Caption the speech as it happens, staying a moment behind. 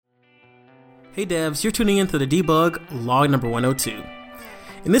Hey devs, you're tuning into the debug log number 102.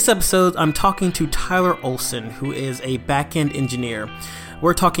 In this episode, I'm talking to Tyler Ohlsen, who is a backend engineer.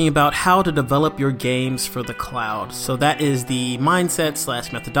 We're talking about how to develop your games for the cloud. So that is the mindset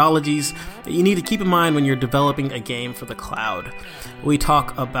 / methodologies that you need to keep in mind when you're developing a game for the cloud. We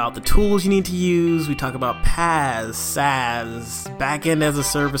talk about the tools you need to use. We talk about PaaS, SaaS, backend as a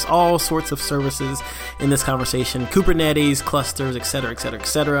service, all sorts of services in this conversation. Kubernetes, clusters, etc., etc.,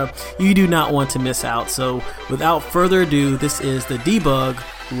 etc. You do not want to miss out. So without further ado, this is the debug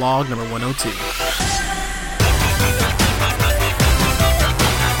log number 102.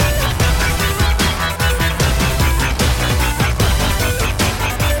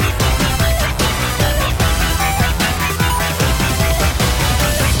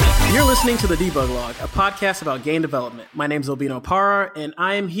 Listening to the Debug Log, a podcast about game development. My name is Albino Parra, and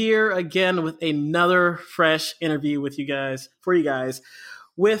I am here again with another fresh interview with you guys,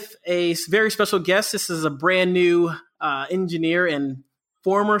 with a very special guest. This is a brand new engineer and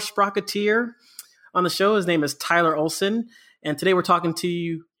former Sprocketeer on the show. His name is Tyler Ohlsen, and today we're talking to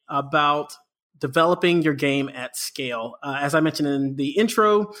you about developing your game at scale. As I mentioned in the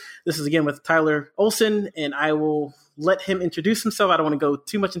intro, this is again with Tyler Ohlsen, and I will let him introduce himself. I don't want to go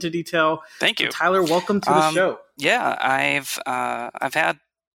too much into detail. Thank you. Tyler, welcome to the show. Yeah, I've had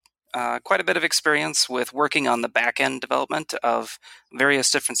quite a bit of experience with working on the back-end development of various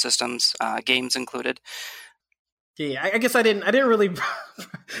different systems, games included. Yeah, I guess I didn't really,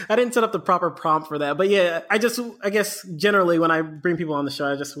 I didn't set up the proper prompt for that. But yeah, I guess generally when I bring people on the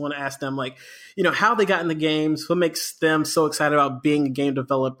show, I just want to ask them how they got in the games, what makes them so excited about being a game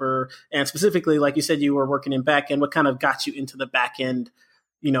developer, and specifically, like you said, you were working in backend. What kind of got you into the backend,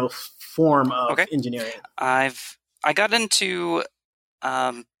 form of engineering? I got into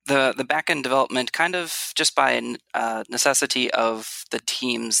the back-end development kind of just by necessity of the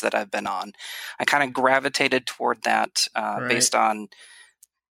teams that I've been on. I kind of gravitated toward that based on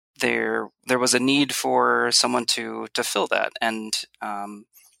there was a need for someone to fill that. And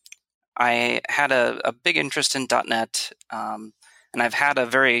I had a big interest in .NET, and I've had a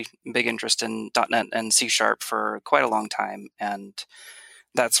very big interest in .NET and C# for quite a long time. And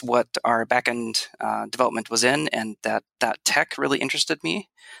that's what our backend development was in, and that tech really interested me.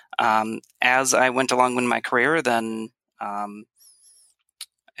 As I went along in my career, then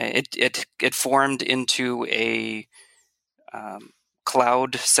it formed into a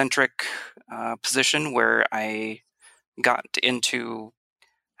cloud-centric position where I got into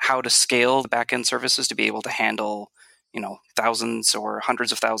how to scale the backend services to be able to handle, thousands or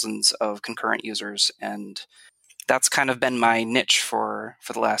hundreds of thousands of concurrent users, and that's kind of been my niche for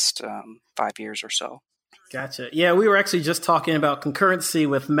the last 5 years or so. Gotcha. Yeah, we were actually just talking about concurrency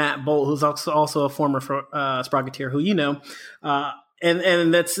with Matt Bolt, who's also a former Sprocketeer, who you know.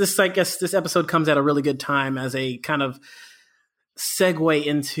 And that's this. I guess this episode comes at a really good time as a kind of segue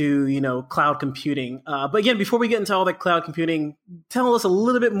into cloud computing. But again, before we get into all that cloud computing, tell us a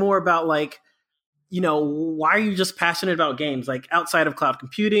little bit more about why are you just passionate about games? Outside of cloud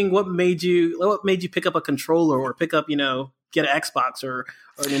computing, what made you pick up a controller or pick up, get an Xbox or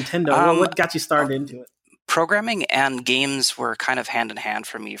a Nintendo? What got you started into it? Programming and games were kind of hand in hand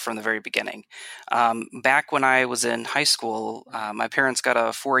for me from the very beginning. Back when I was in high school, my parents got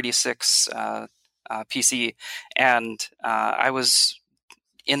a 486 PC, and I was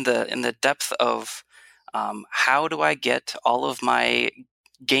in the depth of how do I get all of my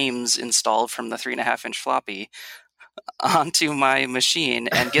games installed from the 3.5-inch floppy onto my machine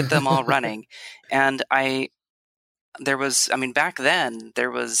and get them all running. And back then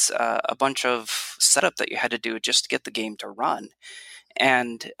there was a bunch of setup that you had to do just to get the game to run.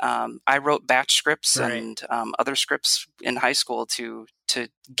 And I wrote batch scripts and other scripts in high school to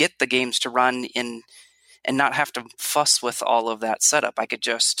get the games to run in and not have to fuss with all of that setup. I could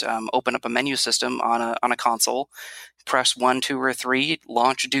just open up a menu system on a console, press 1, 2, or 3,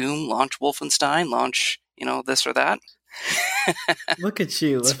 launch Doom, launch Wolfenstein, launch this or that. Look at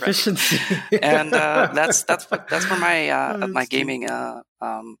you, efficiency. And that's where my gaming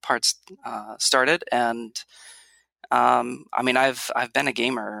parts started. And I've been a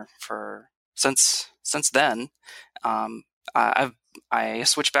gamer since then. I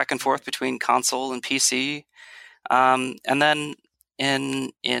switched back and forth between console and PC, and then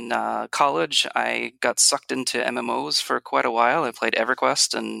in college I got sucked into MMOs for quite a while. I played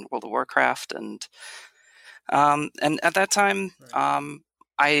EverQuest and World of Warcraft, and at that time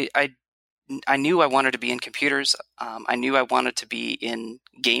I knew I wanted to be in computers. I knew I wanted to be in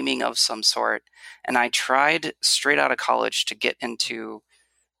gaming of some sort, and I tried straight out of college to get into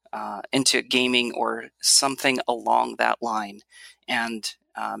gaming or something along that line. And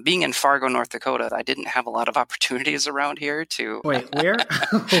being in Fargo, North Dakota, I didn't have a lot of opportunities around here to, Wait, where?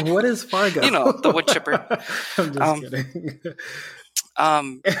 What is Fargo? the wood chipper. I'm just kidding.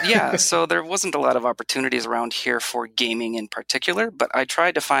 Yeah, so there wasn't a lot of opportunities around here for gaming in particular, but I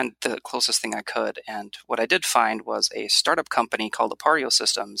tried to find the closest thing I could. And what I did find was a startup company called Apario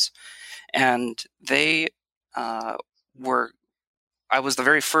Systems. And they were I was the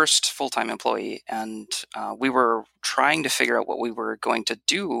very first full-time employee, and we were trying to figure out what we were going to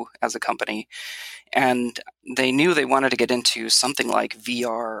do as a company. And they knew they wanted to get into something like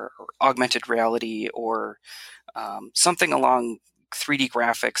VR or augmented reality or something along 3D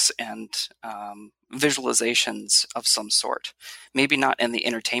graphics and visualizations of some sort. Maybe not in the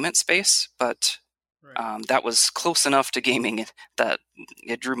entertainment space, but that was close enough to gaming that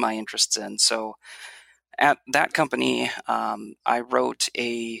it drew my interests in. So at that company, I wrote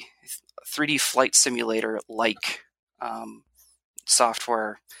a 3D flight simulator-like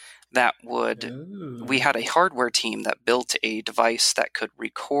software that we had a hardware team that built a device that could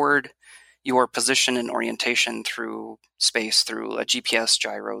record your position and orientation through space, through a GPS,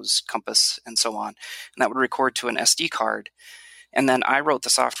 gyros, compass, and so on. And that would record to an SD card. And then I wrote the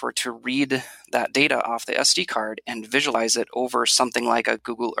software to read that data off the SD card and visualize it over something like a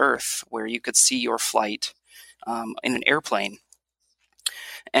Google Earth, where you could see your flight in an airplane.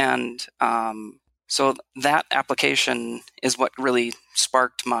 And so that application is what really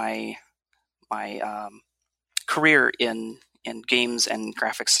sparked my career in games and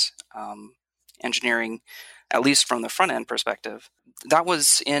graphics engineering, at least from the front end perspective. That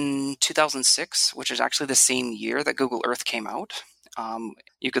was in 2006, which is actually the same year that Google Earth came out.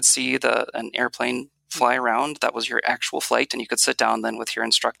 You could see an airplane fly around. That was your actual flight, and you could sit down then with your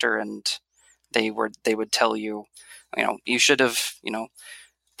instructor, and they would tell you, you should have,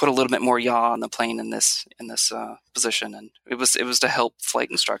 put a little bit more yaw on the plane in this position, and it was to help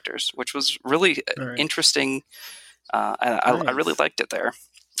flight instructors, which was really interesting. I really liked it there.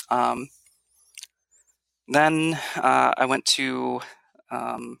 Then I went to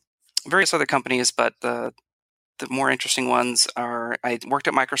various other companies, but the more interesting ones are, I worked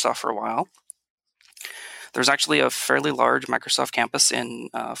at Microsoft for a while. There's actually a fairly large Microsoft campus in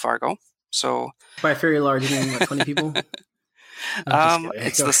Fargo. So by fairly large, you mean like 20 people?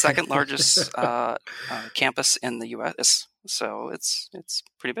 It's the second largest campus in the U.S., so it's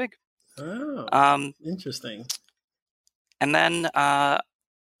pretty big. Oh, interesting. And then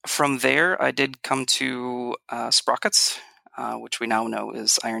from there, I did come to Sprockets, which we now know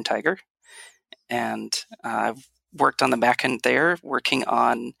is Iron Tiger. And I've worked on the back end there, working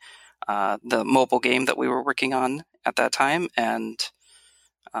on the mobile game that we were working on at that time. And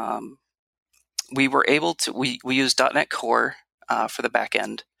we were able to, we used .NET Core for the back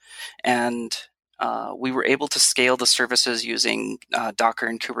end. And we were able to scale the services using Docker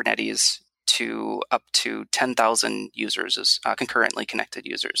and Kubernetes to up to 10,000 users, as concurrently connected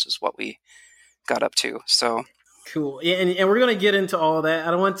users is what we got up to. So cool. Yeah, and we're going to get into all that.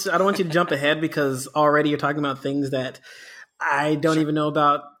 I don't want you to jump ahead, because already you're talking about things that I don't even know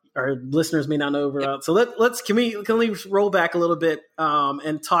about, our listeners may not know about. So can we roll back a little bit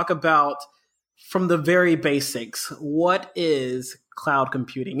and talk about, from the very basics, what is cloud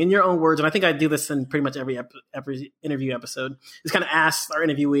computing in your own words? And I think I do this in pretty much every interview episode, is kind of ask our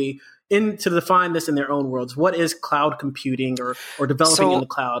interviewee to define this in their own words. What is cloud computing or developing in the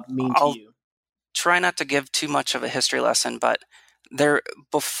cloud mean to you? Try not to give too much of a history lesson, but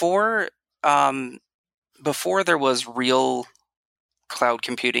before there was real cloud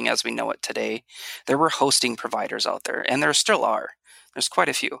computing as we know it today, there were hosting providers out there, and there still are. There's quite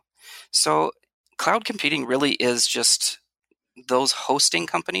a few. So cloud computing really is just those hosting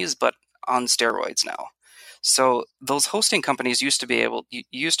companies, but on steroids now. So those hosting companies used to be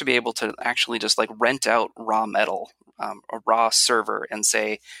able to actually just like rent out raw metal, a raw server, and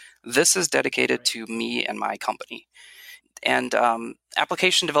say, this is dedicated to me and my company. And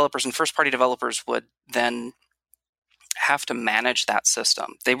application developers and first-party developers would then have to manage that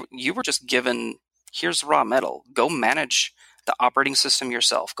system. You were just given, here's raw metal. Go manage the operating system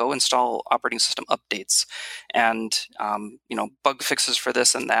yourself. Go install operating system updates and bug fixes for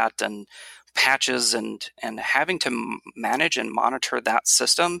this and that, and patches, and having to manage and monitor that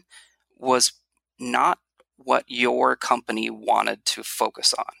system was not what your company wanted to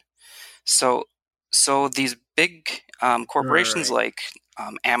focus on. So these big corporations like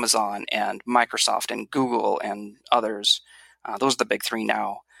Amazon and Microsoft and Google and others, those are the big three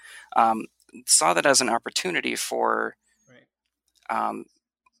now, saw that as an opportunity for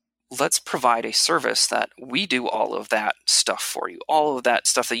let's provide a service that we do all of that stuff for you, all of that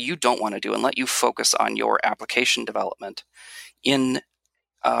stuff that you don't want to do, and let you focus on your application development in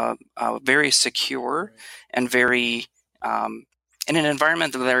very secure and very in an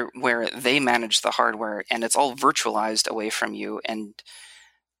environment where they manage the hardware and it's all virtualized away from you. And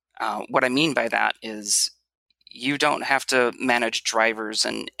what I mean by that is you don't have to manage drivers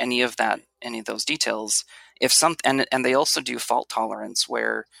and any of those details. And they also do fault tolerance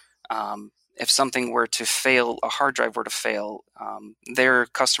where if something were to fail, a hard drive were to fail, their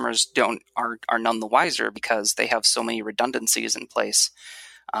customers are none the wiser because they have so many redundancies in place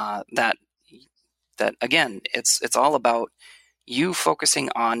that again, it's all about you focusing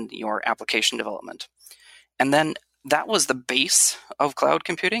on your application development. And then that was the base of cloud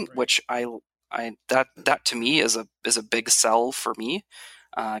computing, Right. which that to me is a big sell for me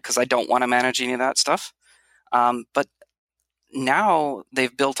because I don't want to manage any of that stuff. But now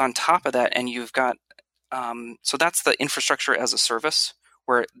they've built on top of that, and you've got so that's the infrastructure as a service,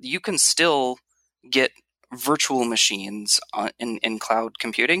 where you can still get virtual machines in cloud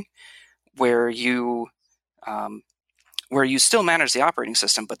computing, where you still manage the operating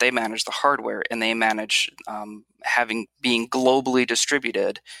system, but they manage the hardware and they manage being globally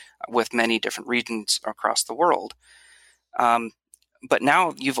distributed with many different regions across the world. But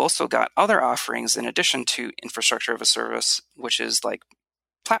now you've also got other offerings in addition to infrastructure as a service, which is like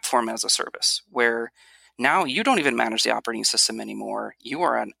platform as a service, where now you don't even manage the operating system anymore. You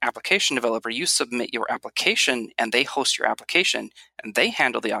are an application developer. You submit your application and they host your application and they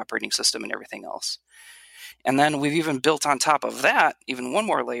handle the operating system and everything else. And then we've even built on top of that even one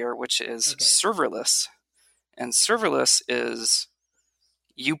more layer, which is serverless. And serverless is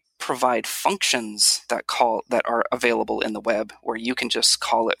you provide functions that are available in the web, where you can just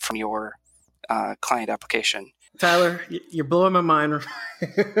call it from your client application. Tyler, you're blowing my mind.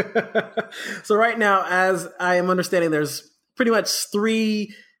 So right now, as I am understanding, there's pretty much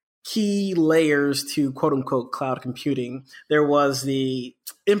three key layers to quote unquote cloud computing. There was the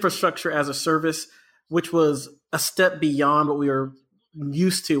infrastructure as a service, which was a step beyond what we were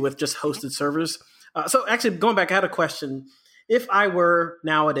used to with just hosted servers. So actually, going back, I had a question. If I were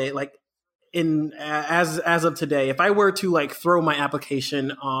nowadays, like as of today, if I were to like throw my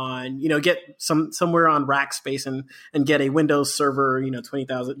application on, get somewhere on Rackspace and get a Windows Server,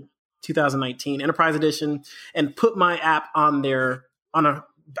 2019 Enterprise Edition, and put my app on there on a,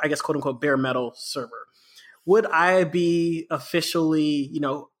 I guess, quote unquote, bare metal server, would I be officially,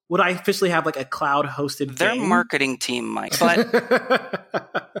 would I officially have like a cloud hosted Their game? marketing team might, but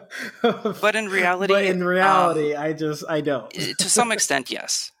but in reality, I don't. To some extent,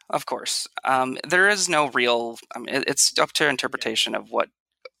 yes, of course. There is no real. It's up to interpretation of what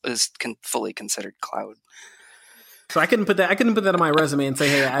is fully considered cloud. So I couldn't put that on my resume and say,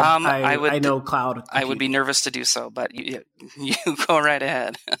 "Hey, I know cloud computing." I would be nervous to do so, but you go right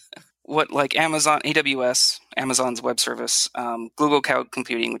ahead. What, like Amazon, AWS, Amazon's web service, Google Cloud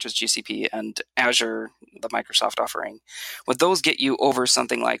Computing, which is GCP, and Azure, the Microsoft offering, would those get you over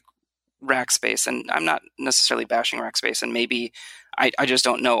something like Rackspace? And I'm not necessarily bashing Rackspace, and maybe I just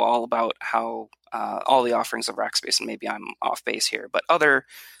don't know all about how all the offerings of Rackspace, and maybe I'm off base here. But other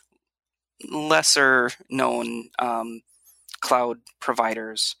lesser known cloud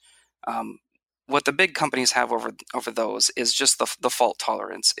providers, what the big companies have over those is just the fault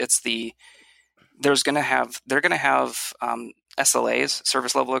tolerance. It's they're going to have SLAs,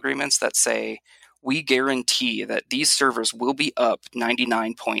 service level agreements, that say we guarantee that these servers will be up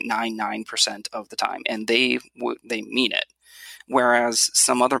 99.99% of the time, and they mean it. Whereas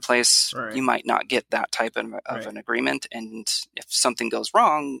some other place, right, you might not get that type of right, an agreement, and if something goes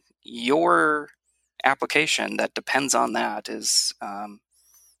wrong, your application that depends on that is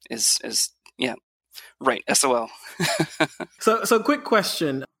yeah, right, SOL. So quick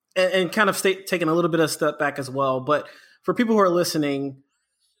question, and kind of taking a little bit of a step back as well, but for people who are listening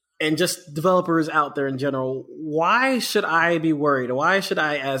and just developers out there in general, why should I be worried? Why should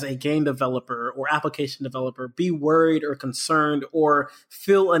I, as a game developer or application developer, be worried or concerned or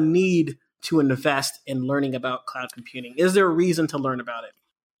feel a need to invest in learning about cloud computing? Is there a reason to learn about it?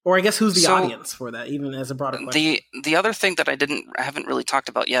 Or I guess who's the audience for that, even as a broader question? The other thing that I haven't really talked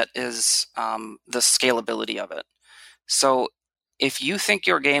about yet is the scalability of it. So if you think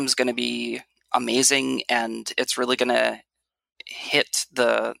your game's going to be amazing and it's really going to hit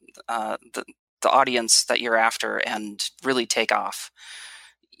the audience that you're after and really take off,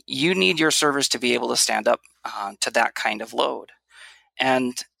 you need your servers to be able to stand up to that kind of load.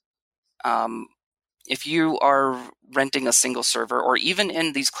 And if you are renting a single server, or even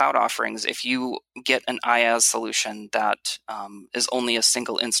in these cloud offerings, if you get an IaaS solution that is only a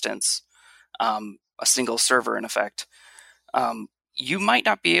single instance, a single server in effect, you might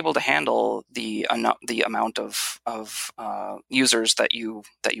not be able to handle the amount of users that you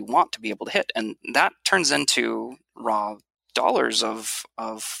want to be able to hit, and that turns into raw dollars of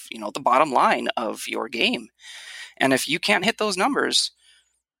the bottom line of your game. And if you can't hit those numbers,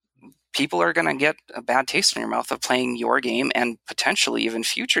 people are going to get a bad taste in your mouth of playing your game and potentially even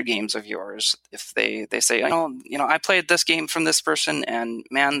future games of yours if they say, I played this game from this person, and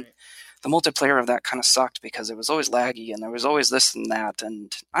man, the multiplayer of that kind of sucked because it was always laggy and there was always this and that,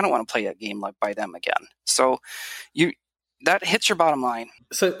 and I don't want to play a game like by them again. So that hits your bottom line.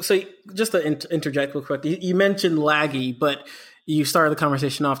 So just to interject real quick, you mentioned laggy, but you started the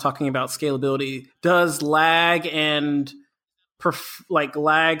conversation off talking about scalability. Does lag and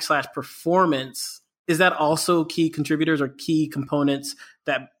lag/performance, is that also key contributors or key components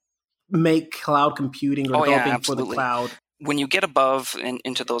that make cloud computing or developing for the cloud? When you get above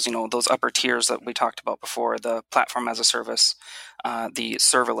into those, those upper tiers that we talked about before, the platform as a service, the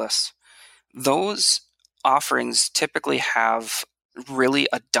serverless, those offerings typically have really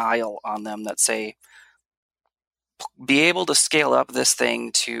a dial on them that say, be able to scale up this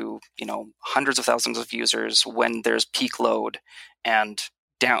thing to, hundreds of thousands of users when there's peak load, and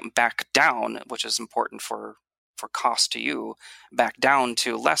back down, which is important for cost to you, back down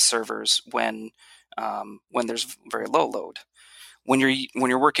to less servers when there's very low load. When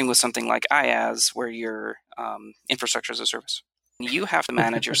you're working with something like IaaS, where your infrastructure as a service, you have to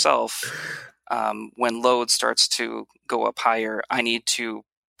manage yourself. When load starts to go up higher, I need to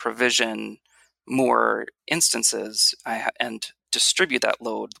provision more instances and distribute that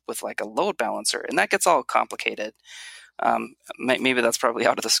load with like a load balancer, and that gets all complicated. Maybe that's probably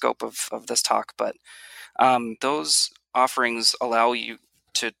out of the scope of this talk, but those offerings allow you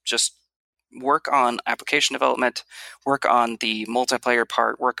to just work on application development, work on the multiplayer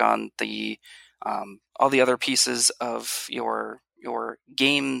part, work on the all the other pieces of your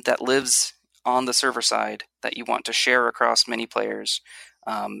game that lives on the server side that you want to share across many players,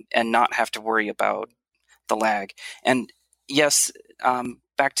 and not have to worry about the lag. And yes,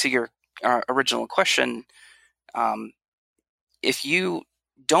 back to your original question, if you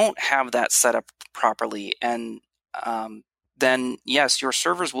don't have that set up properly, and then yes, your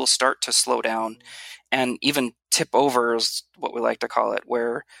servers will start to slow down and even tip over, is what we like to call it,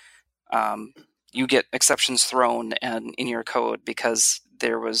 where you get exceptions thrown in your code because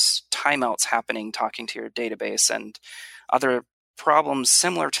there was timeouts happening talking to your database, and other problems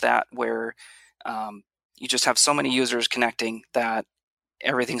similar to that where you just have so many users connecting that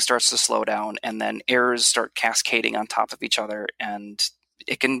everything starts to slow down, and then errors start cascading on top of each other, and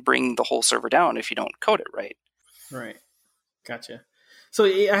it can bring the whole server down if you don't code it right. Right. Gotcha. So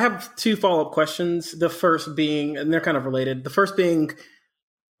I have two follow-up questions. The first being, and they're kind of related. The first being,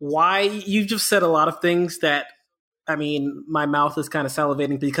 why you just said a lot of things that, I mean, my mouth is kind of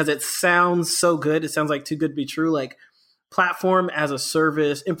salivating because it sounds so good. It sounds like too good to be true. Like platform as a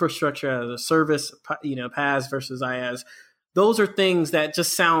service, infrastructure as a service, PaaS versus IaaS. Those are things that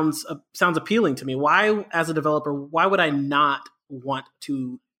just sounds appealing to me. Why, as a developer, why would I not want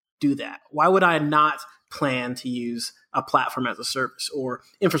to do that? Why would I not plan to use a platform as a service or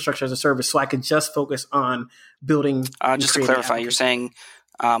infrastructure as a service so I could just focus on building? Just to clarify, you're saying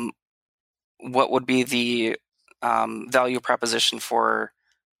what would be the value proposition for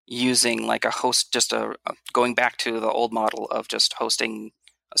using like a host, just going back to the old model of just hosting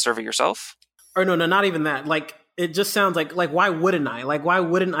a server yourself? Or no, not even that. Like, it just sounds like why wouldn't I? Like, why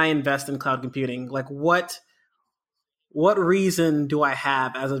wouldn't I invest in cloud computing? Like, what reason do I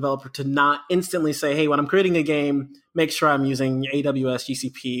have as a developer to not instantly say, hey, when I'm creating a game, make sure I'm using AWS,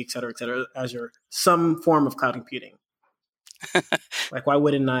 GCP, et cetera, Azure, some form of cloud computing? Like, why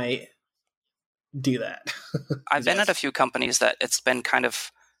wouldn't I do that? I've been at a few companies that it's been kind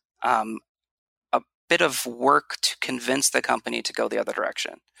of a bit of work to convince the company to go the other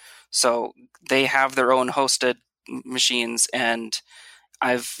direction. So they have their own hosted machines, and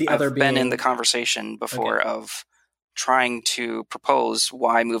I've been in the conversation before of trying to propose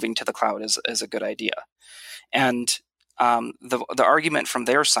why moving to the cloud is a good idea. And the argument from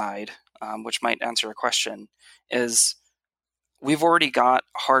their side, which might answer a question, is we've already got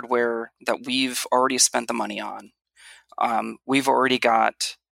hardware that we've already spent the money on. We've already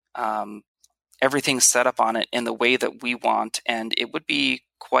got everything set up on it in the way that we want, and it would be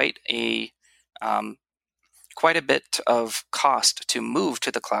quite a bit of cost to move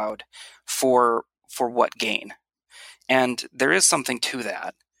to the cloud for what gain. And there is something to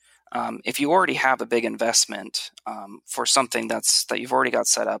that. If you already have a big investment for something that you've already got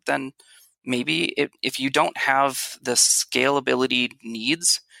set up, then maybe if you don't have the scalability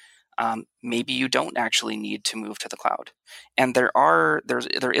needs, maybe you don't actually need to move to the cloud. And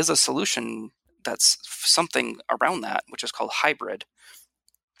there is a solution that's something around that, which is called hybrid.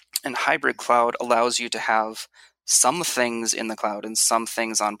 And hybrid cloud allows you to have some things in the cloud and some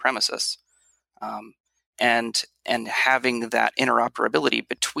things on premises. And having that interoperability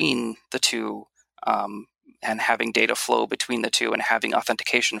between the two, and having data flow between the two, and having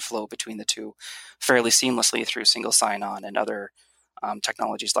authentication flow between the two fairly seamlessly through single sign-on and other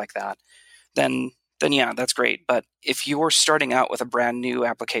technologies like that, then yeah, that's great. But if you're starting out with a brand new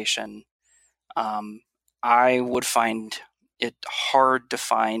application, I would find it hard to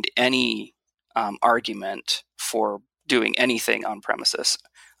find any argument for doing anything on premises.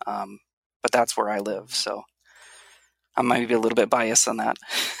 But that's where I live, so I might be a little bit biased on that.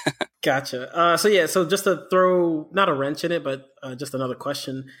 Gotcha. So just to throw not a wrench in it, but just another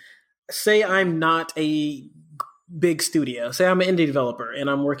question. Say I'm not a big studio. Say I'm an indie developer and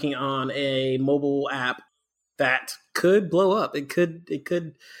I'm working on a mobile app that could blow up. It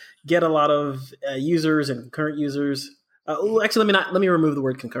could get a lot of users and concurrent users. Actually, let me remove the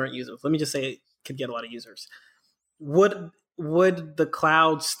word concurrent users. Let me just say it could get a lot of users. Would the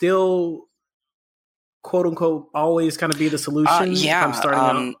cloud still, quote unquote, always kind of be the solution if I'm starting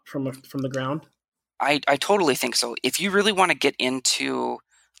out from the ground? I totally think so. If you really want to get into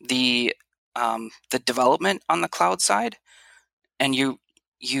the development on the cloud side, and you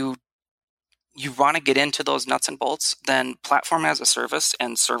want to get into those nuts and bolts, then platform as a service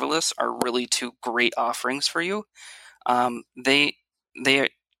and serverless are really two great offerings for you. They'd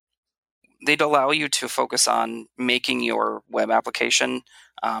allow you to focus on making your web application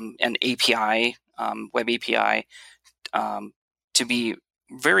and API, web API, to be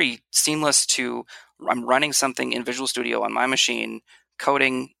very seamless to, I'm running something in Visual Studio on my machine,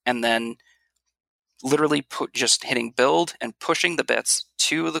 coding, and then literally just hitting build and pushing the bits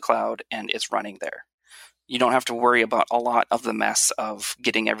to the cloud, and it's running there. You don't have to worry about a lot of the mess of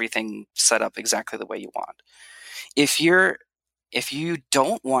getting everything set up exactly the way you want. If you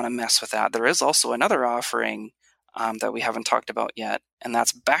don't want to mess with that, there is also another offering that we haven't talked about yet, and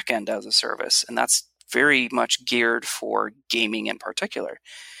that's backend as a service, and that's very much geared for gaming in particular.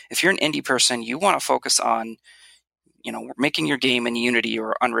 If you're an indie person, you want to focus on making your game in Unity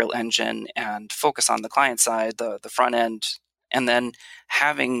or Unreal Engine and focus on the client side, the front end, and then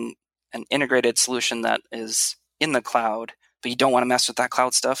having an integrated solution that is in the cloud, but you don't want to mess with that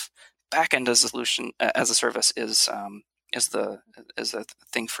cloud stuff. Backend as a solution, as a service, is the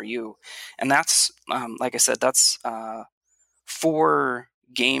thing for you, and that's like I said, that's for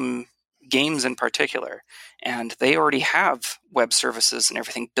games in particular, and they already have web services and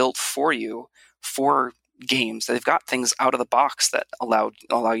everything built for you for games. They've got things out of the box that allow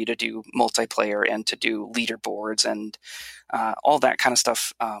you to do multiplayer and to do leaderboards and all that kind of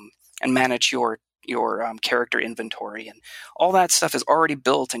stuff, and manage your character inventory, and all that stuff is already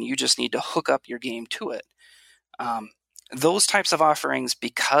built, and you just need to hook up your game to it. Those types of offerings,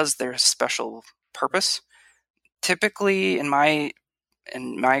 because they're special purpose, typically in my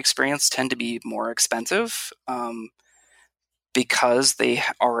experience tend to be more expensive, because they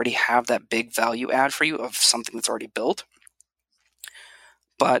already have that big value add for you of something that's already built.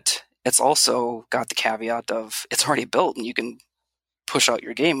 But it's also got the caveat of it's already built, and you can push out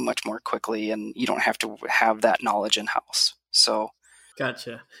your game much more quickly, and you don't have to have that knowledge in-house. So,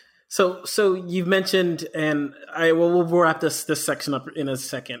 gotcha. So you've mentioned, and we'll wrap this section up in a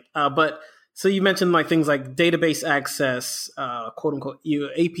second. But so you mentioned like things like database access, quote unquote,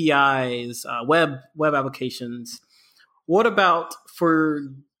 APIs, web applications. What about for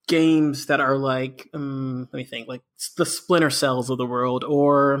games that are like, let me think, like the Splinter Cells of the world,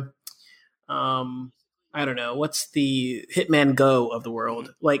 or I don't know, what's the Hitman Go of the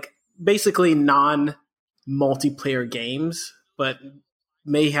world? Like basically non-multiplayer games, but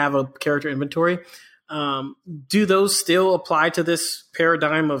may have a character inventory. Do those still apply to this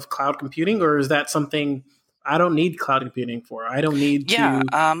paradigm of cloud computing, or is that something I don't need cloud computing for? I don't need to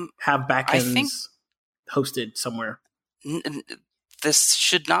have backends hosted somewhere. This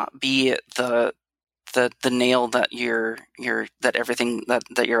should not be the nail that that everything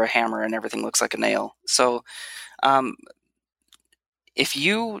that you're a hammer and everything looks like a nail. So, if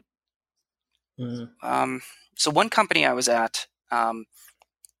you, so one company I was at,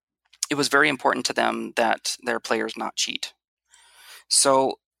 it was very important to them that their players not cheat.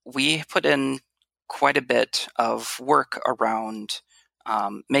 So we put in quite a bit of work around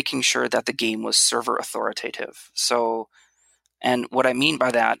making sure that the game was server authoritative. So, and what I mean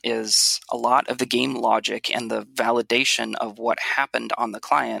by that is a lot of the game logic and the validation of what happened on the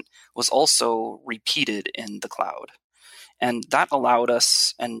client was also repeated in the cloud. And that allowed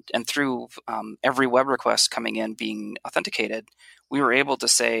us, and through every web request coming in being authenticated, we were able to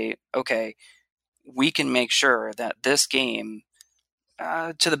say, okay, we can make sure that this game,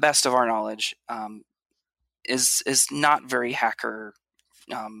 to the best of our knowledge, is not very hacker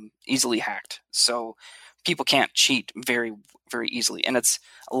easily hacked. So people can't cheat very, very easily. And it's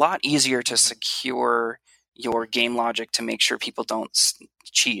a lot easier to secure your game logic to make sure people don't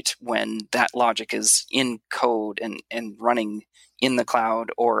cheat when that logic is in code and running in the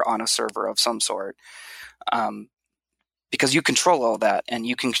cloud or on a server of some sort. Because you control all that, and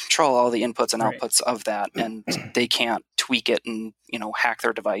you can control all the inputs and outputs of that, and they can't tweak it and hack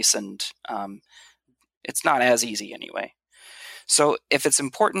their device, and it's not as easy anyway. So if it's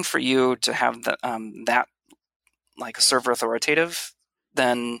important for you to have that like a server authoritative,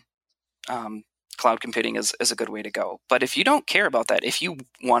 then cloud computing is a good way to go. But if you don't care about that, if you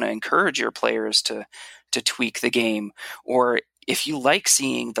want to encourage your players to tweak the game, or if you like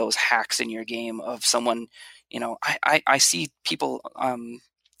seeing those hacks in your game of someone, I see people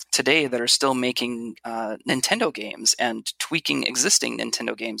today that are still making Nintendo games and tweaking existing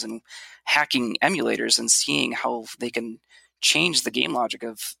Nintendo games and hacking emulators and seeing how they can change the game logic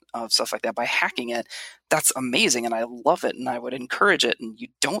of stuff like that by hacking it. That's amazing, and I love it, and I would encourage it. And you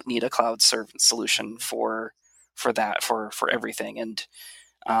don't need a cloud solution for that, for everything, and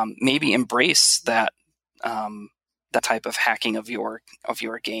maybe embrace that type of hacking of your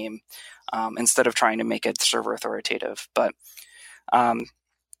game instead of trying to make it server authoritative. But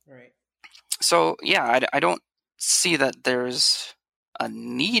so yeah, I don't see that there's a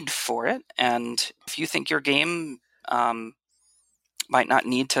need for it. And if you think your game might not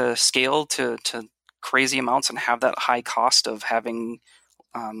need to scale to crazy amounts and have that high cost of having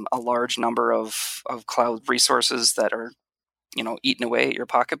a large number of cloud resources that are eating away at your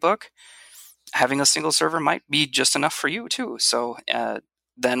pocketbook, having a single server might be just enough for you too. So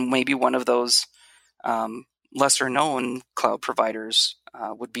then maybe one of those lesser known cloud providers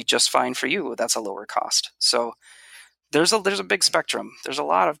would be just fine for you. That's a lower cost. So there's a big spectrum. There's a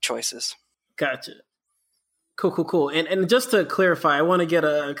lot of choices. Gotcha. Cool. And just to clarify, I want to get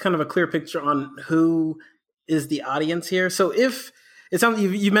a kind of a clear picture on who is the audience here. So if it sounds,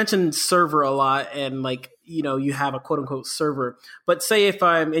 you mentioned server a lot, and you have a quote unquote server, but say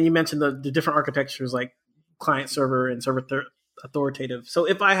and you mentioned the different architectures like client server and server authoritative. So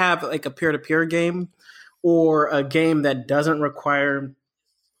if I have like a peer-to-peer game or a game that doesn't require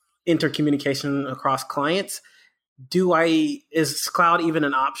intercommunication across clients, is cloud even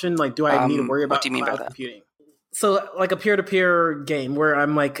an option? Like, do I need to worry about what do you mean cloud by that? computing? So like a peer-to-peer game where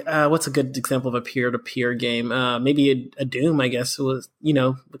I'm like, what's a good example of a peer-to-peer game? Maybe a Doom, I guess, was,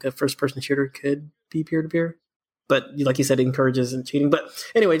 like a first-person shooter could be peer-to-peer. But like you said, it encourages cheating. But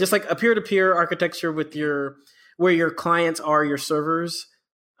anyway, just like a peer-to-peer architecture with where your clients are your servers,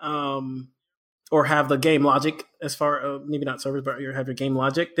 or have the game logic as far, maybe not servers, but you have your game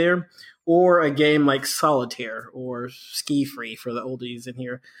logic there, or a game like Solitaire or Ski Free for the oldies in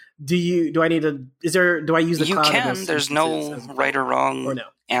here. Do I use the cloud? You can. There's no right or wrong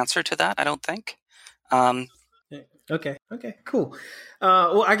answer to that, I don't think. Okay, cool.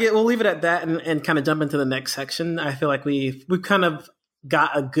 We'll leave it at that and kind of jump into the next section. I feel like we've kind of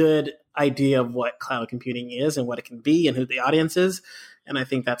got a good idea of what cloud computing is and what it can be and who the audience is. And I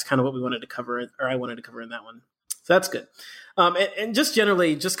think that's kind of what we wanted to cover, or I wanted to cover in that one. So that's good. And just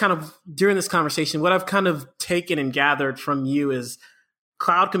generally, just kind of during this conversation, what I've kind of taken and gathered from you is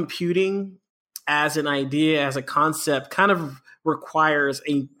cloud computing as an idea, as a concept, kind of requires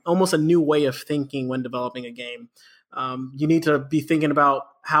almost a new way of thinking when developing a game. You need to be thinking about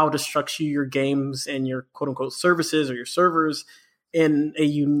how to structure your games and your quote unquote services or your servers in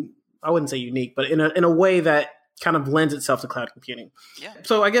I wouldn't say unique, but in a way that kind of lends itself to cloud computing. Yeah.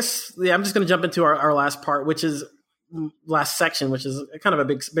 So I guess, I'm just going to jump into our last part, which is last section, which is kind of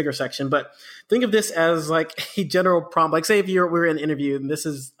a bigger section. But think of this as like a general prompt. Like say if we're in an interview and this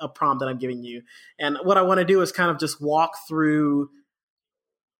is a prompt that I'm giving you. And what I want to do is kind of just walk through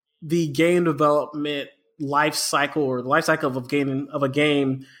the game development life cycle, or the life cycle of a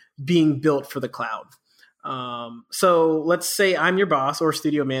game being built for the cloud. So let's say I'm your boss or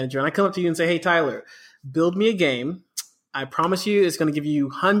studio manager, and I come up to you and say, hey, Tyler, build me a game. I promise you it's going to give you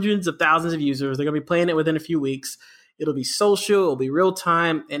hundreds of thousands of users. They're going to be playing it within a few weeks. It'll be social, it'll be real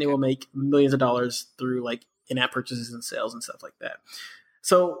time, and it will make millions of dollars through like in-app purchases and sales and stuff like that.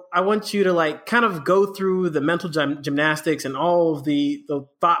 So I want you to like kind of go through the mental gymnastics and all of the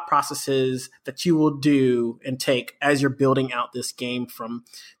thought processes that you will do and take as you're building out this game from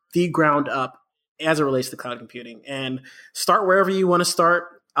the ground up as it relates to cloud computing. And start wherever you want to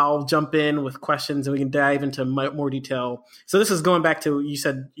start. I'll jump in with questions and we can dive into more detail. So this is going back to,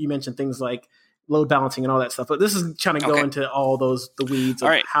 you mentioned things like load balancing and all that stuff, but this is trying to go into all the weeds of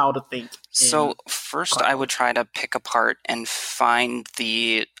how to think. So first I would try to pick apart and find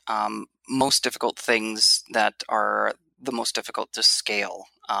the most difficult things that are the most difficult to scale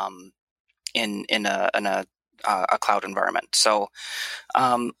in a cloud environment. So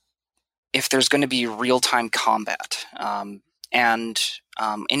if there's going to be real-time combat and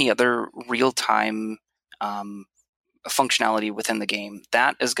any other real-time functionality within the game,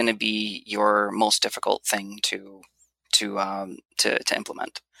 that is going to be your most difficult thing to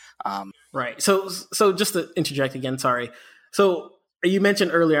implement. Right. So just to interject again, sorry. So you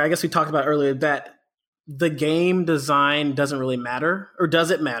mentioned earlier, I guess we talked about earlier, that the game design doesn't really matter, or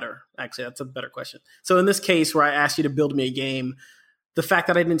does it matter? Actually, that's a better question. So in this case where I asked you to build me a game, the fact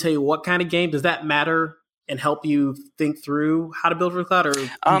that I didn't tell you what kind of game, does that matter and help you think through how to build for the cloud, or you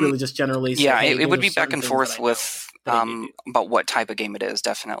really just generally say, hey, it would be back and forth with about what type of game it is,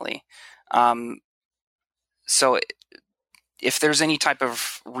 definitely. So if there's any type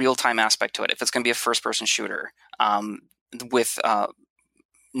of real-time aspect to it, if it's going to be a first-person shooter with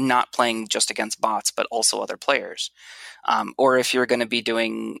not playing just against bots, but also other players, or if you're going to be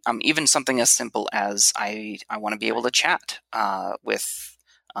doing even something as simple as I want to be able to chat with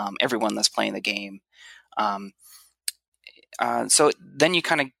everyone that's playing the game. So then you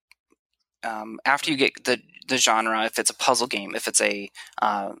kind of, after you get the genre, if it's a puzzle game, if it's a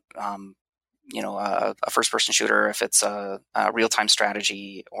first-person shooter, if it's a real-time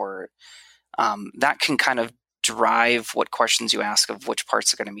strategy, or that can kind of drive what questions you ask of which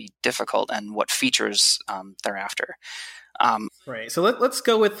parts are going to be difficult and what features they're after. Right. So let's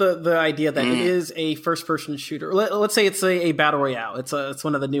go with the idea that it is a first-person shooter. Let's say it's a battle royale. It's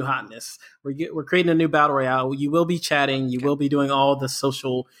one of the new hotness. We're creating a new battle royale. You will be chatting. You will be doing all the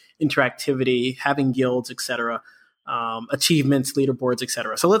social interactivity, having guilds, etc., achievements, leaderboards,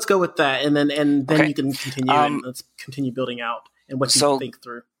 etc. So let's go with that, and then you can continue and let's continue building out and what you think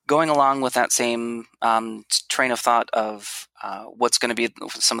through. Going along with that same train of thought of what's going to be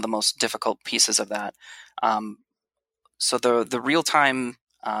some of the most difficult pieces of that. So the real-time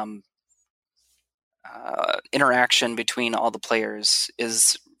interaction between all the players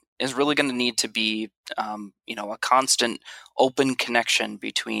is really going to need to be a constant open connection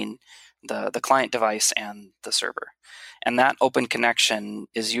between the client device and the server, and that open connection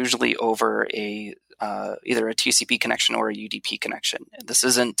is usually over either a TCP connection or a UDP connection. This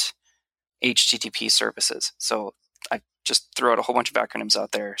isn't HTTP services, so I just threw out a whole bunch of acronyms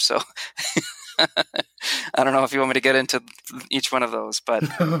out there. So I don't know if you want me to get into each one of those, but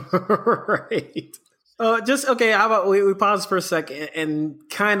right. How about we pause for a second and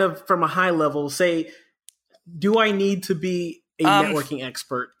kind of from a high level say, do I need to be a networking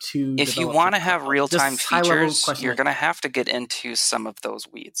expert to if you want to have real-time features, you're going to have to get into some of those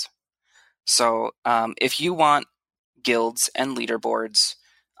weeds. So if you want guilds and leaderboards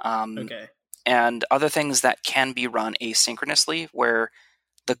and other things that can be run asynchronously, where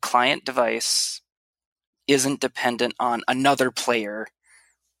the client device isn't dependent on another player,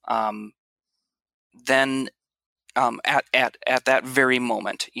 then at that very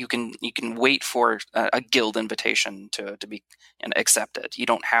moment, you can wait for a guild invitation to be accepted. You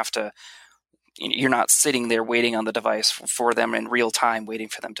don't have to. You're not sitting there waiting on the device for them in real time, waiting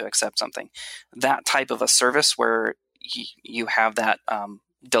for them to accept something. That type of a service where you have that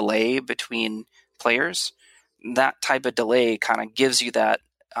delay between players, that type of delay kind of gives you that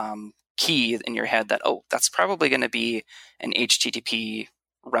key in your head that, oh, that's probably going to be an HTTP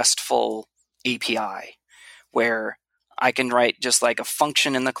RESTful API where I can write just like a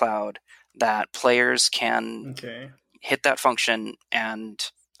function in the cloud that players can hit that function and,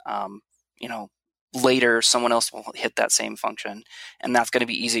 later someone else will hit that same function, and that's going to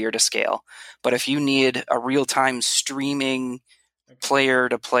be easier to scale. But if you need a real-time streaming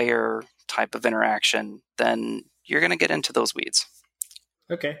player-to-player type of interaction, then you're going to get into those weeds.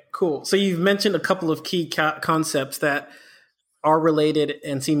 Okay, cool. So you've mentioned a couple of key concepts that are related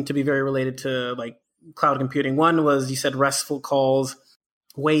and seem to be very related to like cloud computing. One was, you said RESTful calls,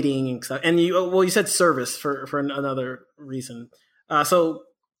 waiting and stuff. And you said service for another reason. So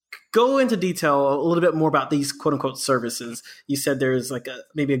go into detail a little bit more about these quote unquote services. You said there's like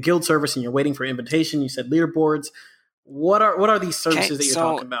maybe a guild service and you're waiting for invitation. You said leaderboards. What are these services that you're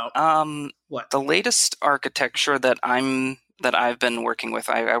talking about? The latest architecture that I've been working with,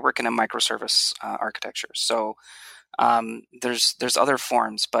 I work in a microservice architecture. So there's other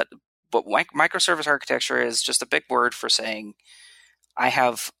forms, but microservice architecture is just a big word for saying I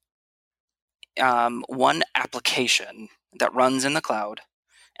have one application that runs in the cloud,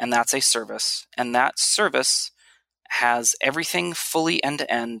 and that's a service. And that service has everything fully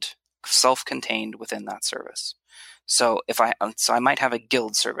end-to-end, self-contained within that service. So I might have a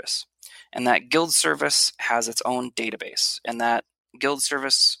guild service, and that guild service has its own database, and that guild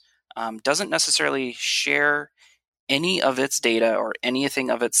service doesn't necessarily share any of its data or anything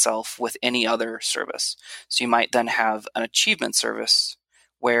of itself with any other service. So you might then have an achievement service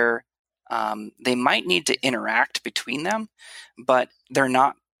where they might need to interact between them, but they're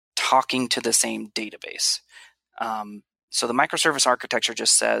not talking to the same database. So the microservice architecture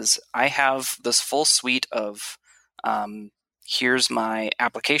just says, I have this full suite of here's my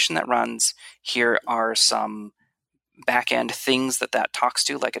application that runs, here are some backend things that talks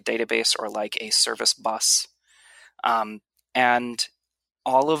to, like a database or like a service bus. And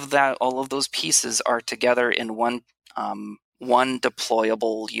all of those pieces are together in one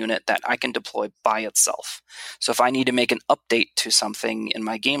deployable unit that I can deploy by itself. So if I need to make an update to something in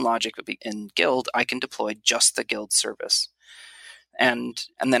my game logic in Guild, I can deploy just the Guild service. And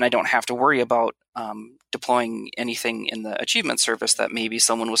then I don't have to worry about deploying anything in the achievement service that maybe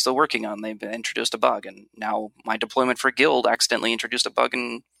someone was still working on. They've introduced a bug, and now my deployment for Guild accidentally introduced a bug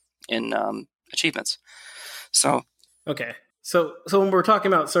in achievements. So okay. So when we're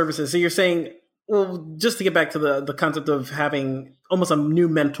talking about services, so you're saying, well, just to get back to the concept of having almost a new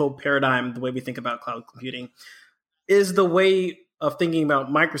mental paradigm, the way we think about cloud computing, is the way of thinking about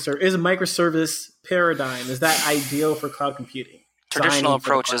is a microservice paradigm, is that ideal for cloud computing? Traditional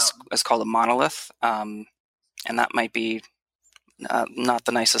approach is called a monolith, and that might be not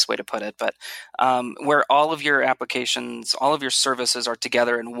the nicest way to put it, but where all of your applications, all of your services are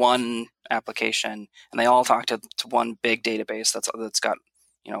together in one application, and they all talk to one big database that's got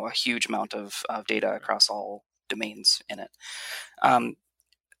a huge amount of data across all domains in it.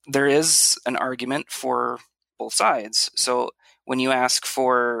 There is an argument for both sides. So when you ask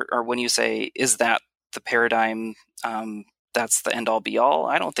for, or when you say, is that the paradigm that's the end all be all?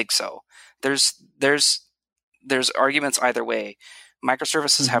 I don't think so. There's arguments either way.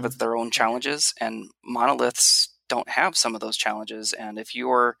 Microservices have their own challenges, and monoliths don't have some of those challenges. And if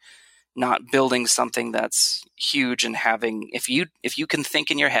you're not building something that's huge and if you can think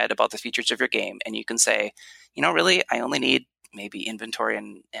in your head about the features of your game, and you can say, really, I only need maybe inventory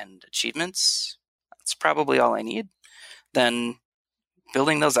and achievements, that's probably all I need, then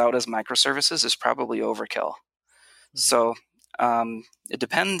building those out as microservices is probably overkill. So it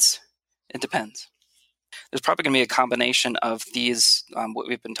depends. There's probably going to be a combination of these, what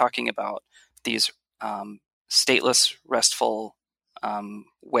we've been talking about, these stateless, RESTful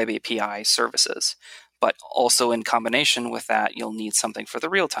web API services. But also in combination with that, you'll need something for the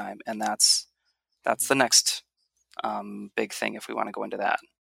real time. And that's the next big thing if we want to go into that.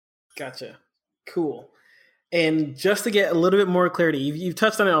 Gotcha. Cool. And just to get a little bit more clarity, you've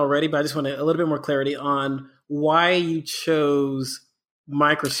touched on it already, but I just want a little bit more clarity on why you chose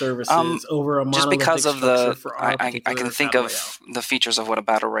microservices over a monolithic just because of structure for our I can think of the features of what a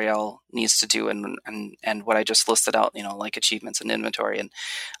battle royale needs to do, and what I just listed out, like achievements and inventory.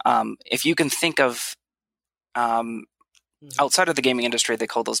 And if you can think of outside of the gaming industry, they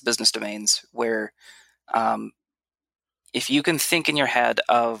call those business domains, where if you can think in your head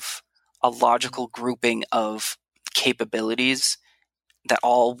of a logical grouping of capabilities that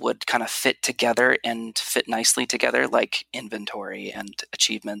all would kind of fit together and fit nicely together, like inventory and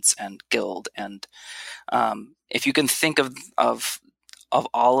achievements and guild. And if you can think of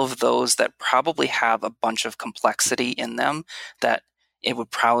all of those that probably have a bunch of complexity in them, that it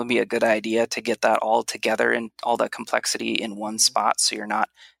would probably be a good idea to get that all together and all that complexity in one spot, so you're not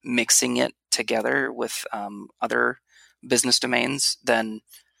mixing it together with other business domains, then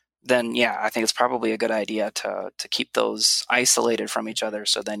yeah, I think it's probably a good idea to keep those isolated from each other,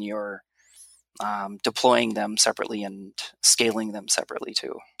 so then you're deploying them separately and scaling them separately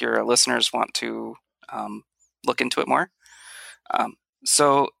too. Your listeners want to look into it more.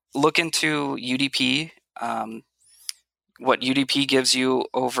 So look into UDP. What UDP gives you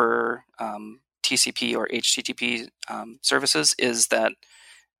over TCP or HTTP services is that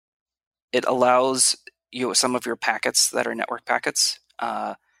it allows some of your packets that are network packets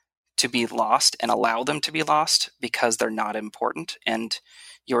to be lost, and allow them to be lost because they're not important, and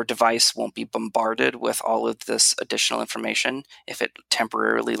your device won't be bombarded with all of this additional information if it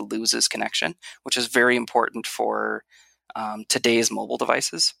temporarily loses connection, which is very important for today's mobile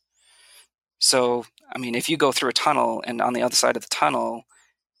devices. So, if you go through a tunnel, and on the other side of the tunnel,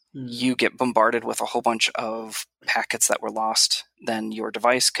 you get bombarded with a whole bunch of packets that were lost, then your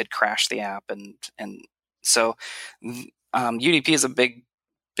device could crash the app. And so UDP is a big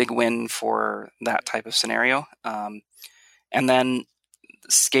win for that type of scenario. And then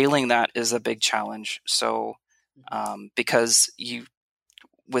scaling that is a big challenge. So because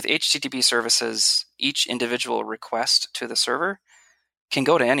with HTTP services, each individual request to the server can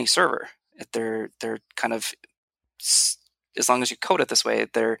go to any server. They're kind of, as long as you code it this way,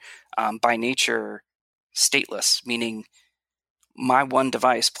 they're by nature stateless, meaning my one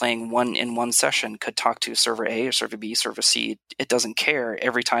device playing one session could talk to server A or server B, server C. It doesn't care.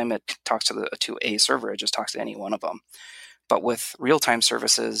 Every time it talks to a server, it just talks to any one of them. But with real-time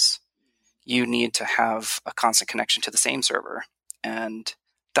services, you need to have a constant connection to the same server. And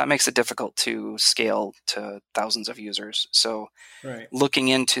that makes it difficult to scale to thousands of users. So looking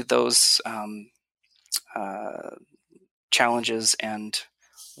into those challenges and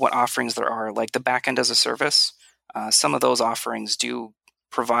what offerings there are, like the backend as a service, some of those offerings do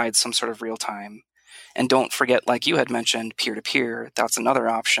provide some sort of real-time. And don't forget, like you had mentioned, peer-to-peer. That's another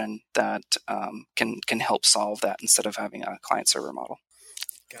option that can help solve that instead of having a client-server model.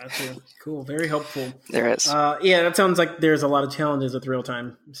 Gotcha. Cool. Very helpful. There is. Yeah, that sounds like there's a lot of challenges with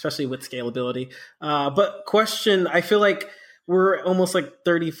real-time, especially with scalability. But question, I feel like we're almost like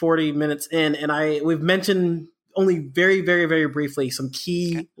 30, 40 minutes in, and we've mentioned only very, very, very briefly some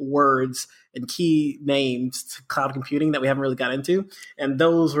key words and key names to cloud computing that we haven't really got into. And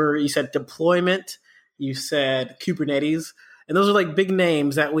those were, you said deployment, you said Kubernetes, and those are like big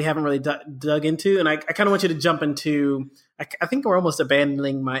names that we haven't really dug into. And I kind of want you to jump into, I think we're almost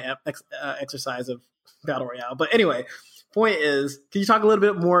abandoning my exercise of Battle Royale. But anyway, point is, can you talk a little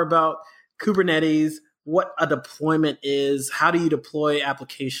bit more about Kubernetes, what a deployment is, how do you deploy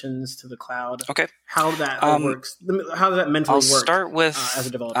applications to the cloud? Okay. How that works, how does that mentally work? I'll start with as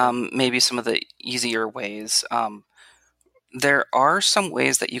a developer. Maybe some of the easier ways. There are some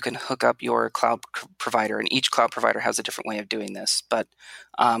ways that you can hook up your cloud provider, and each cloud provider has a different way of doing this. But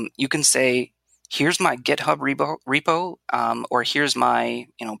you can say, here's my GitHub repo, or here's my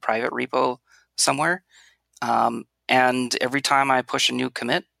private repo somewhere. And every time I push a new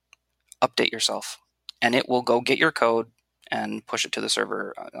commit, update yourself. And it will go get your code and push it to the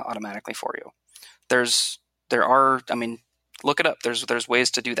server automatically for you. Look it up. There's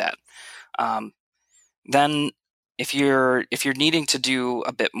ways to do that. Then if you're needing to do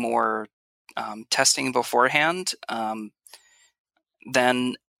a bit more testing beforehand,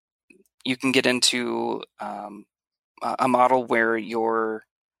 then you can get into a model where you're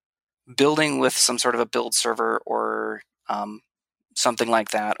building with some sort of a build server or something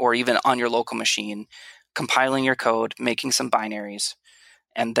like that, or even on your local machine, compiling your code, making some binaries.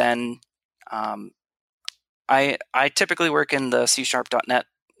 And then I typically work in the C#.NET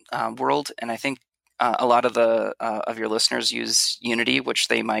world, and I think a lot of your listeners use Unity, which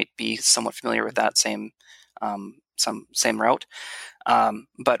they might be somewhat familiar with that same route.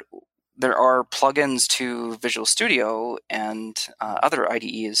 But there are plugins to Visual Studio and other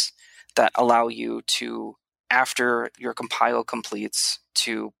IDEs that allow you to, after your compile completes,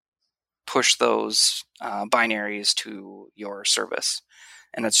 to push those binaries to your service.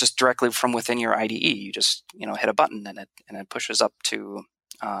 And it's just directly from within your IDE. You just hit a button and it pushes up to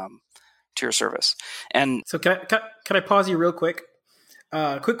your service. And so can I pause you real quick?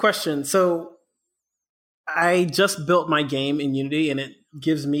 Quick question. So I just built my game in Unity and it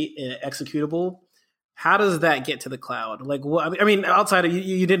gives me an executable. How does that get to the cloud? Like, what? I mean, outside of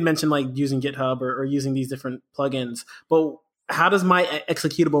you did mention like using GitHub or using these different plugins, but how does my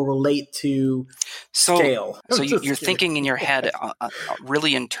executable relate to scale? So you're thinking in your head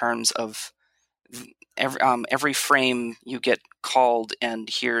really in terms of every frame you get called, and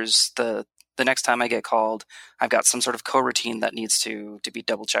here's the next time I get called, I've got some sort of coroutine that needs to be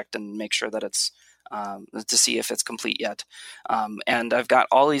double checked and make sure that it's to see if it's complete yet. And I've got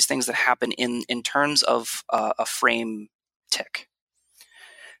all these things that happen in terms of a frame tick.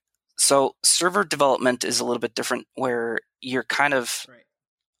 So server development is a little bit different, where you're kind of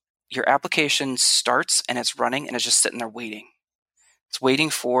your application starts and it's running and it's just sitting there waiting. It's waiting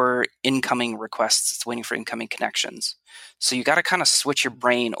for incoming requests. It's waiting for incoming connections. So you got to kind of switch your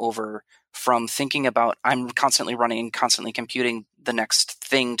brain over from thinking about I'm constantly running, constantly computing the next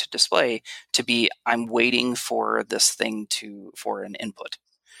thing to display, to be I'm waiting for this thing for an input.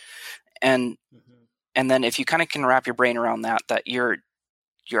 And then if you kind of can wrap your brain around that your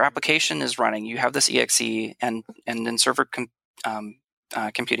application is running, you have this exe, and in server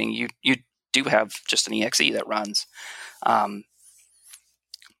computing, you do have just an exe that runs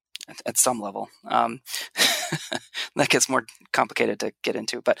at some level. That gets more complicated to get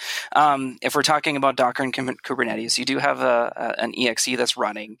into. But if we're talking about Docker and Kubernetes, you do have an exe that's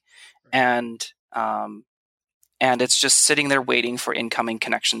running, and and it's just sitting there waiting for incoming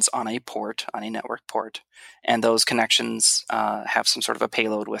connections on a network port. And those connections have some sort of a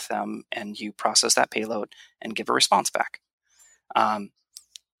payload with them, and you process that payload and give a response back.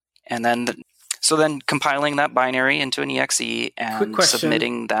 And then compiling that binary into an exe and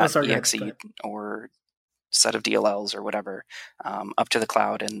submitting that exe or set of DLLs or whatever up to the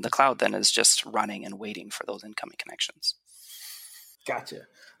cloud, and the cloud then is just running and waiting for those incoming connections. Gotcha.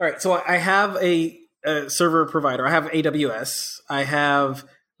 All right, so I have a server provider. I have AWS. I have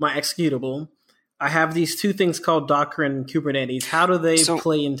my executable. I have these two things called Docker and Kubernetes. How do they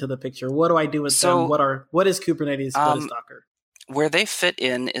play into the picture? What do I do with them? What is Kubernetes? What is Docker? Where they fit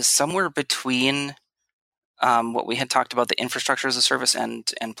in is somewhere between what we had talked about, the infrastructure as a service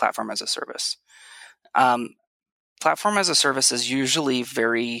and platform as a service. Platform as a service is usually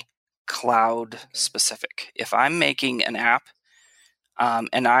very cloud specific. If I'm making an app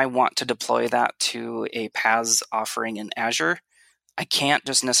and I want to deploy that to a PaaS offering in Azure, I can't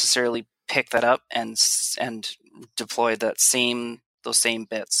just necessarily pick that up and deploy those same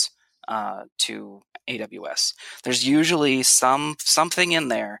bits to AWS. There's usually something in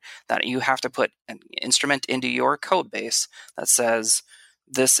there that you have to put an instrument into your code base that says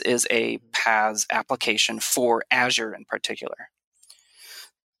this is a PaaS application for Azure in particular.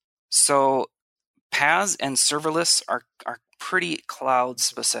 So PaaS and serverless are pretty cloud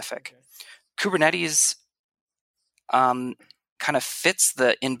specific. Kubernetes kind of fits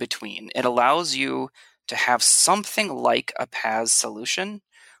the in between. It allows you to have something like a PaaS solution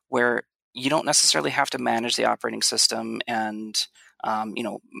where you don't necessarily have to manage the operating system and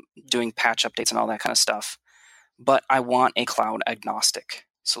doing patch updates and all that kind of stuff. But I want a cloud agnostic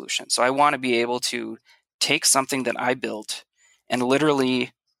solution. So I want to be able to take something that I built and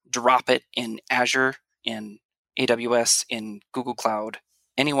literally drop it in Azure, in AWS, in Google Cloud,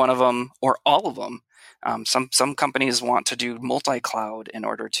 any one of them or all of them. Some companies want to do multi-cloud in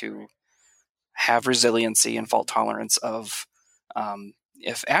order to have resiliency and fault tolerance of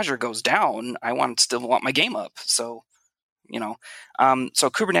if Azure goes down, I still want my game up. So, so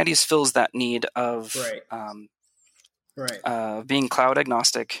Kubernetes fills that need of being cloud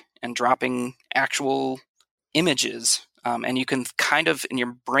agnostic and dropping actual images. And you can kind of, in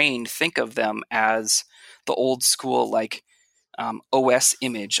your brain, think of them as the old school, OS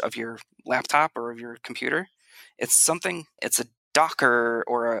image of your laptop or of your computer. It's a Docker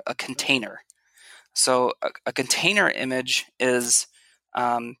or a container. So a container image is,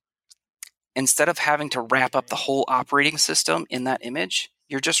 instead of having to wrap up the whole operating system in that image,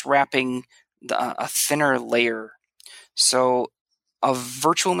 you're just wrapping a thinner layer. So a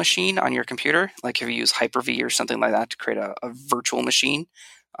virtual machine on your computer, like if you use Hyper-V or something like that to create a virtual machine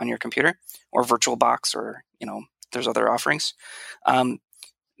on your computer, or VirtualBox, or there's other offerings.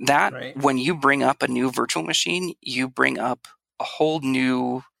 When you bring up a new virtual machine, you bring up a whole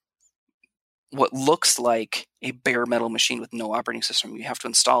new, what looks like a bare metal machine with no operating system. You have to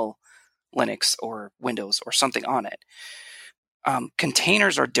install Linux or Windows or something on it.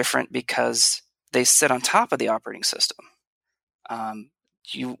 Containers are different because they sit on top of the operating system.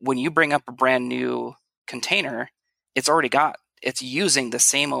 When you bring up a brand new container, it's using the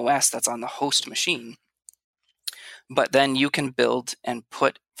same OS that's on the host machine. But then you can build and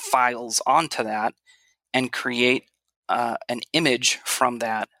put files onto that and create an image from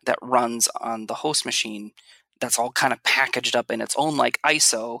that runs on the host machine. That's all kind of packaged up in its own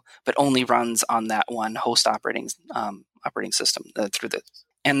ISO, but only runs on that one host operating system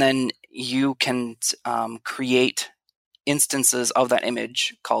and then you can create instances of that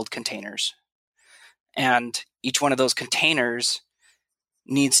image called containers. And each one of those containers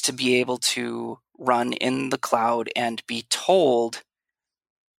needs to be able to run in the cloud and be told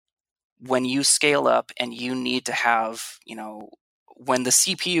when you scale up and you need to have, when the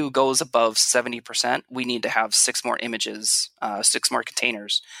CPU goes above 70%, we need to have 6 more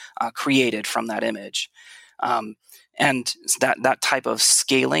containers created from that image. And that type of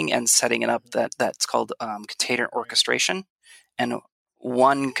scaling and setting it up, that's called container orchestration. And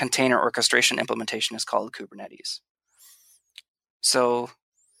one container orchestration implementation is called Kubernetes. So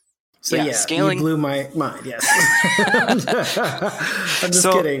scaling. You blew my mind, yes. I'm just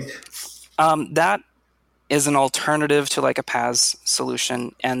kidding. That is an alternative to a PaaS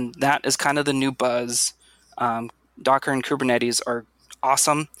solution, and that is kind of the new buzz. Docker and Kubernetes are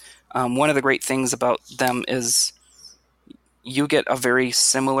awesome. One of the great things about them is you get a very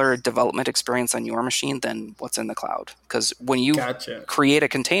similar development experience on your machine than what's in the cloud. Because when you create a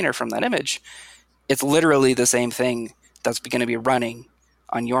container from that image, it's literally the same thing that's going to be running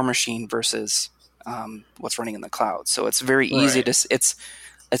on your machine versus what's running in the cloud. So it's very easy to.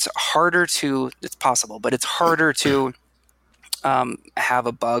 it's harder to, it's possible, but it's harder to have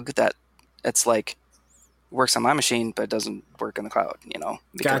a bug that it's like works on my machine but doesn't work in the cloud,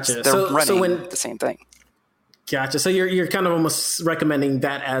 because Gotcha. they're running the same thing. Gotcha. So you're kind of almost recommending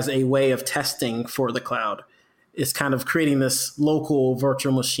that as a way of testing for the cloud, is kind of creating this local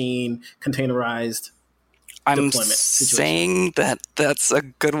virtual machine containerized I'm deployment situation. saying that that's a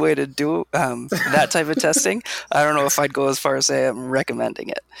good way to do that type of testing. I don't know if I'd go as far as say I'm recommending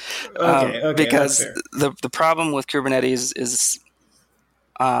it. Okay, because the problem with Kubernetes is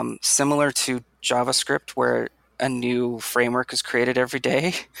similar to JavaScript, where a new framework is created every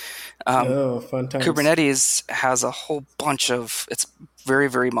day. Fun times. Kubernetes has a whole bunch of, it's very,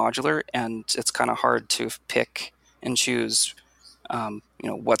 very modular, and it's kind of hard to pick and choose,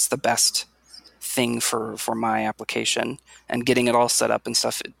 what's the best thing for my application, and getting it all set up and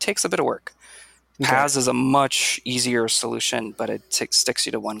stuff. It takes a bit of work. Okay. PaaS is a much easier solution, but it sticks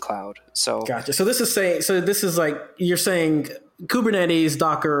you to one cloud. So gotcha. So this is like, you're saying Kubernetes,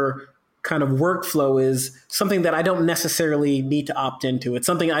 Docker kind of workflow is something that I don't necessarily need to opt into. It's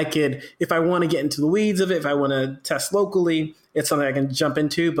something I could, if I want to get into the weeds of it, if I want to test locally, it's something I can jump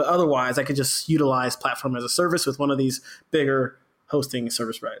into. But otherwise, I could just utilize platform as a service with one of these bigger hosting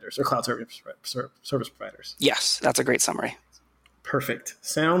service providers or cloud service providers. Yes, that's a great summary. Perfect.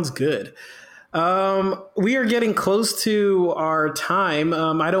 Sounds good. We are getting close to our time.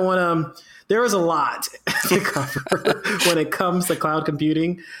 I don't want to, there is a lot to cover when it comes to cloud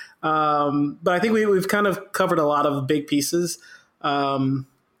computing. But I think we've kind of covered a lot of big pieces.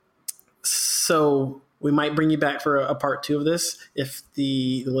 So we might bring you back for a part 2 of this if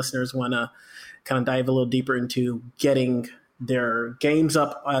the listeners want to kind of dive a little deeper into getting their games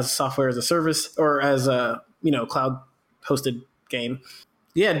up as software as a service or as a, cloud hosted game.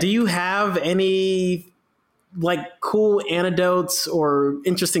 Yeah. Do you have any like cool anecdotes or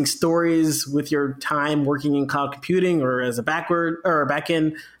interesting stories with your time working in cloud computing or as a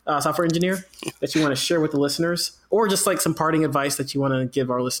backend software engineer that you want to share with the listeners, or just like some parting advice that you want to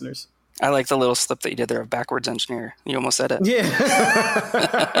give our listeners? I like the little slip that you did there of backwards engineer. You almost said it. Yeah,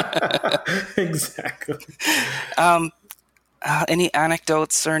 exactly. Any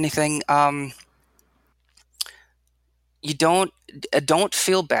anecdotes or anything? You don't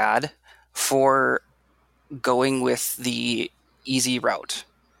feel bad for going with the easy route.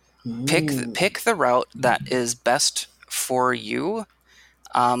 Pick the route that is best for you,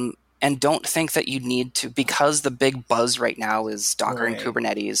 and don't think that you need to, because the big buzz right now is Docker and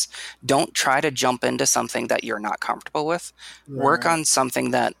Kubernetes. Don't try to jump into something that you're not comfortable with. Work on something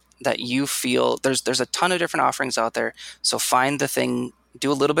that you feel, there's a ton of different offerings out there. So find the thing,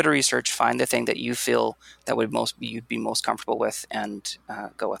 do a little bit of research, find the thing that you feel that you'd be most comfortable with, and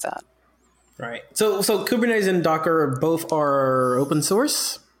go with that. Right. So Kubernetes and Docker both are open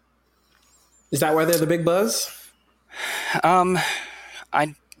source? Is that why they're the big buzz?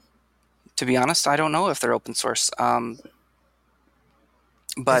 To be honest, I don't know if they're open source.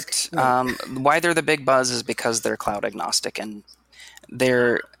 But why they're the big buzz is because they're cloud agnostic, and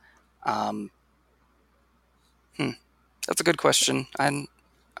they're that's a good question. I'm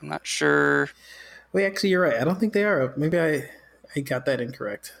not sure. Wait, actually, you're right. I don't think they are. Maybe I got that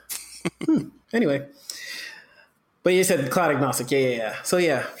incorrect. Anyway, but you said cloud agnostic. Yeah. So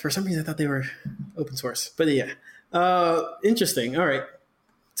yeah, for some reason I thought they were open source. But yeah, interesting. All right.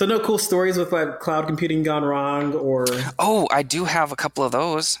 So no cool stories with like cloud computing gone wrong, or? Oh, I do have a couple of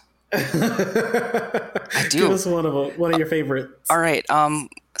those. I do. Give us one of your favorites. All right.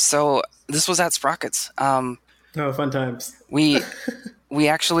 So this was at Sprockets. Oh, fun times. We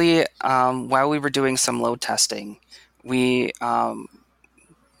actually, while we were doing some load testing,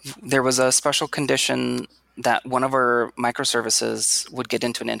 there was a special condition that one of our microservices would get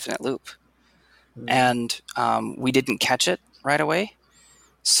into an infinite loop. And we didn't catch it right away.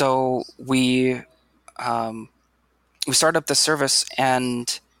 So we started up the service,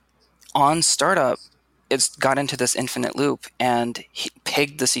 and on startup, it got into this infinite loop and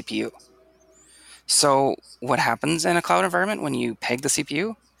pegged the CPU. So what happens in a cloud environment when you peg the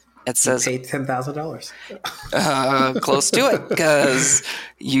CPU? It says you paid $10,000. Close to it, because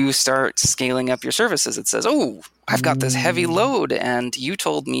you start scaling up your services. It says, "Oh, I've got this heavy load, and you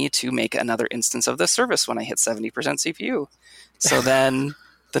told me to make another instance of this service when I hit 70% CPU." So then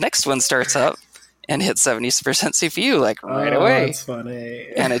the next one starts up and hits 70% CPU like right away. That's funny.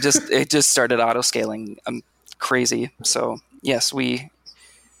 And it just started auto scaling crazy. So yes, we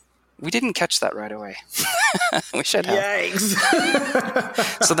didn't catch that right away. We should have.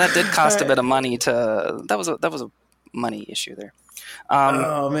 Yikes! So that did cost a bit of money. That was a money issue there.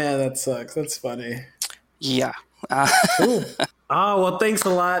 Oh man, that sucks. That's funny. Yeah. Cool. Oh, well, thanks a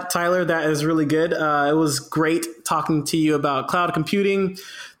lot, Tyler. That is really good. It was great talking to you about cloud computing.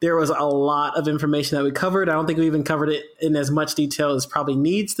 There was a lot of information that we covered. I don't think we even covered it in as much detail as probably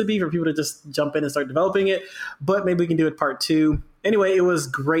needs to be for people to just jump in and start developing it, but maybe we can do it part 2. Anyway, it was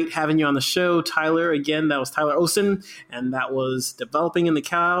great having you on the show, Tyler. Again, that was Tyler Ohlsen, and that was Developing in the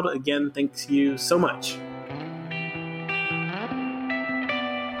Cloud. Again, thanks you so much.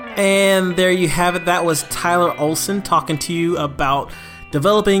 And there you have it. That was Tyler Ohlsen talking to you about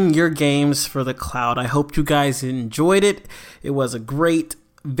developing your games for the cloud. I hope you guys enjoyed it. It was a great,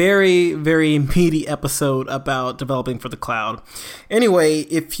 very, very meaty episode about developing for the cloud. Anyway,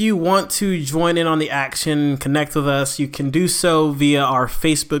 if you want to join in on the action, connect with us, you can do so via our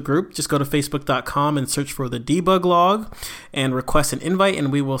Facebook group. Just go to facebook.com and search for the debug log and request an invite,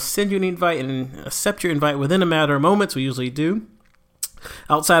 and we will send you an invite and accept your invite within a matter of moments. We usually do.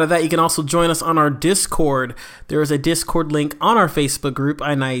 Outside of that, you can also join us on our Discord. There is a Discord link on our Facebook group,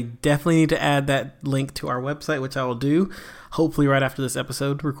 and I definitely need to add that link to our website, which I will do, hopefully right after this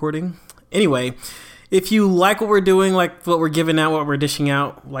episode recording. Anyway, if you like what we're doing, like what we're giving out, what we're dishing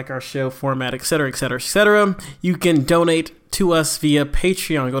out, like our show format, etc., etc., etc., you can donate to us via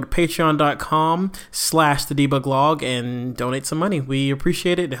Patreon. Go to patreon.com/thedebuglog and donate some money. We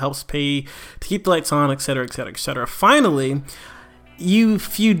appreciate it. It helps pay to keep the lights on, etc., etc., etc. Finally,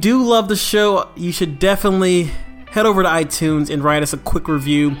 if you do love the show, you should definitely head over to iTunes and write us a quick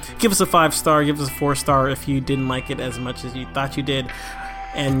review. Give us a 5-star, give us a 4-star if you didn't like it as much as you thought you did.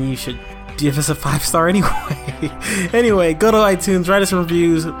 And you should give us a 5-star anyway. Anyway, go to iTunes, write us some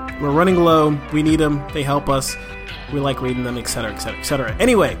reviews. We're running low. We need them. They help us. We like reading them, etc., etc., etc.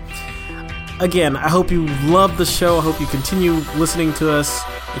 Anyway, again, I hope you love the show. I hope you continue listening to us.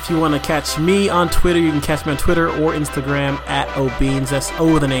 If you want to catch me on Twitter, you can catch me on Twitter or Instagram at @obeans. That's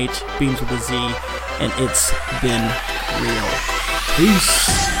O with an H, Beans with a Z. And it's been real.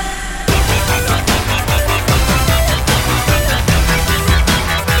 Peace.